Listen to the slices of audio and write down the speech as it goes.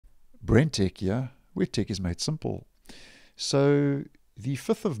BrenTech here, where tech is made simple. So the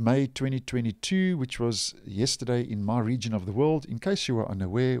 5th of May 2022, which was yesterday in my region of the world, in case you were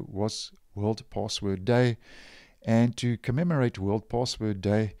unaware, was World Password Day. And to commemorate World Password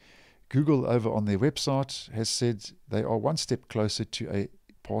Day, Google over on their website has said they are one step closer to a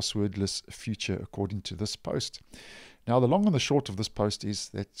passwordless future, according to this post. Now, the long and the short of this post is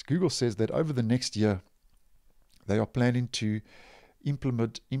that Google says that over the next year, they are planning to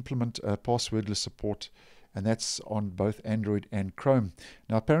implement passwordless support, and that's on both Android and Chrome.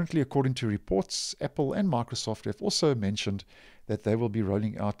 Now, apparently, according to reports, Apple and Microsoft have also mentioned that they will be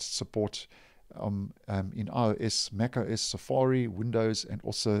rolling out support in iOS, macOS, Safari, Windows, and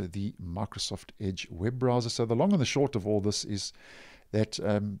also the Microsoft Edge web browser. So the long and the short of all this is that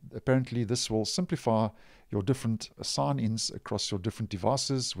apparently this will simplify your different sign-ins across your different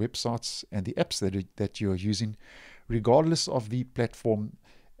devices, websites, and the apps that you are using, regardless of the platform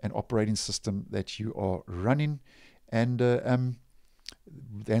and operating system that you are running. And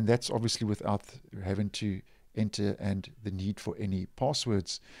that's obviously without having to enter and the need for any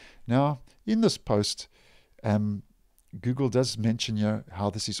passwords. Now, in this post, Google does mention here how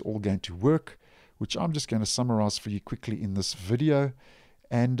this is all going to work, which I'm just going to summarize for you quickly in this video.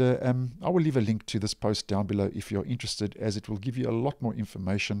 And I will leave a link to this post down below if you're interested, as it will give you a lot more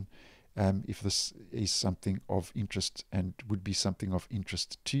information if this is something of interest and would be something of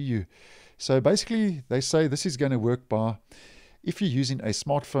interest to you. So basically, they say this is going to work by, if you're using a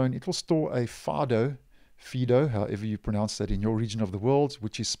smartphone, it will store a FIDO, however you pronounce that in your region of the world,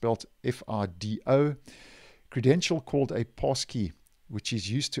 which is spelled FIDO, credential called a passkey, which is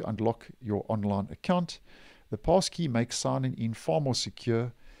used to unlock your online account. The passkey makes signing in far more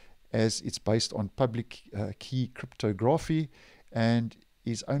secure, as it's based on public key cryptography and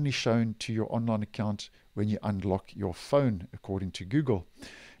is only shown to your online account when you unlock your phone, according to Google.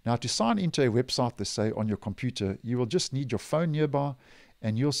 Now, to sign into a website, they say, on your computer, you will just need your phone nearby,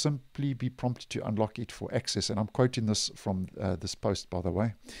 and you'll simply be prompted to unlock it for access. And I'm quoting this from this post, by the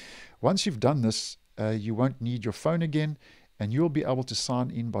way. Once you've done this, you won't need your phone again, and you'll be able to sign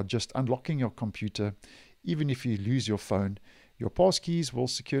in by just unlocking your computer. Even if you lose your phone, your passkeys will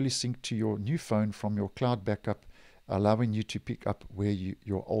securely sync to your new phone from your cloud backup, allowing you to pick up where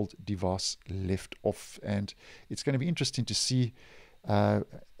your old device left off. And it's going to be interesting to see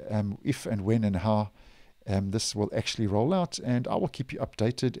if and when and how this will actually roll out, and I will keep you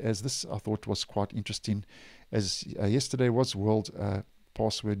updated, as this I thought was quite interesting, as yesterday was World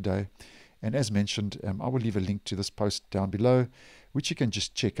Password Day. And as mentioned, I will leave a link to this post down below, which you can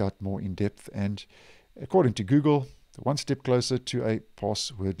just check out more in depth. And according to Google, one step closer to a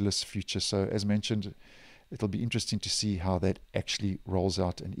passwordless future. So as mentioned, it'll be interesting to see how that actually rolls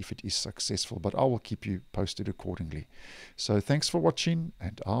out and if it is successful, but I will keep you posted accordingly. So thanks for watching,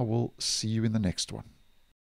 and I will see you in the next one.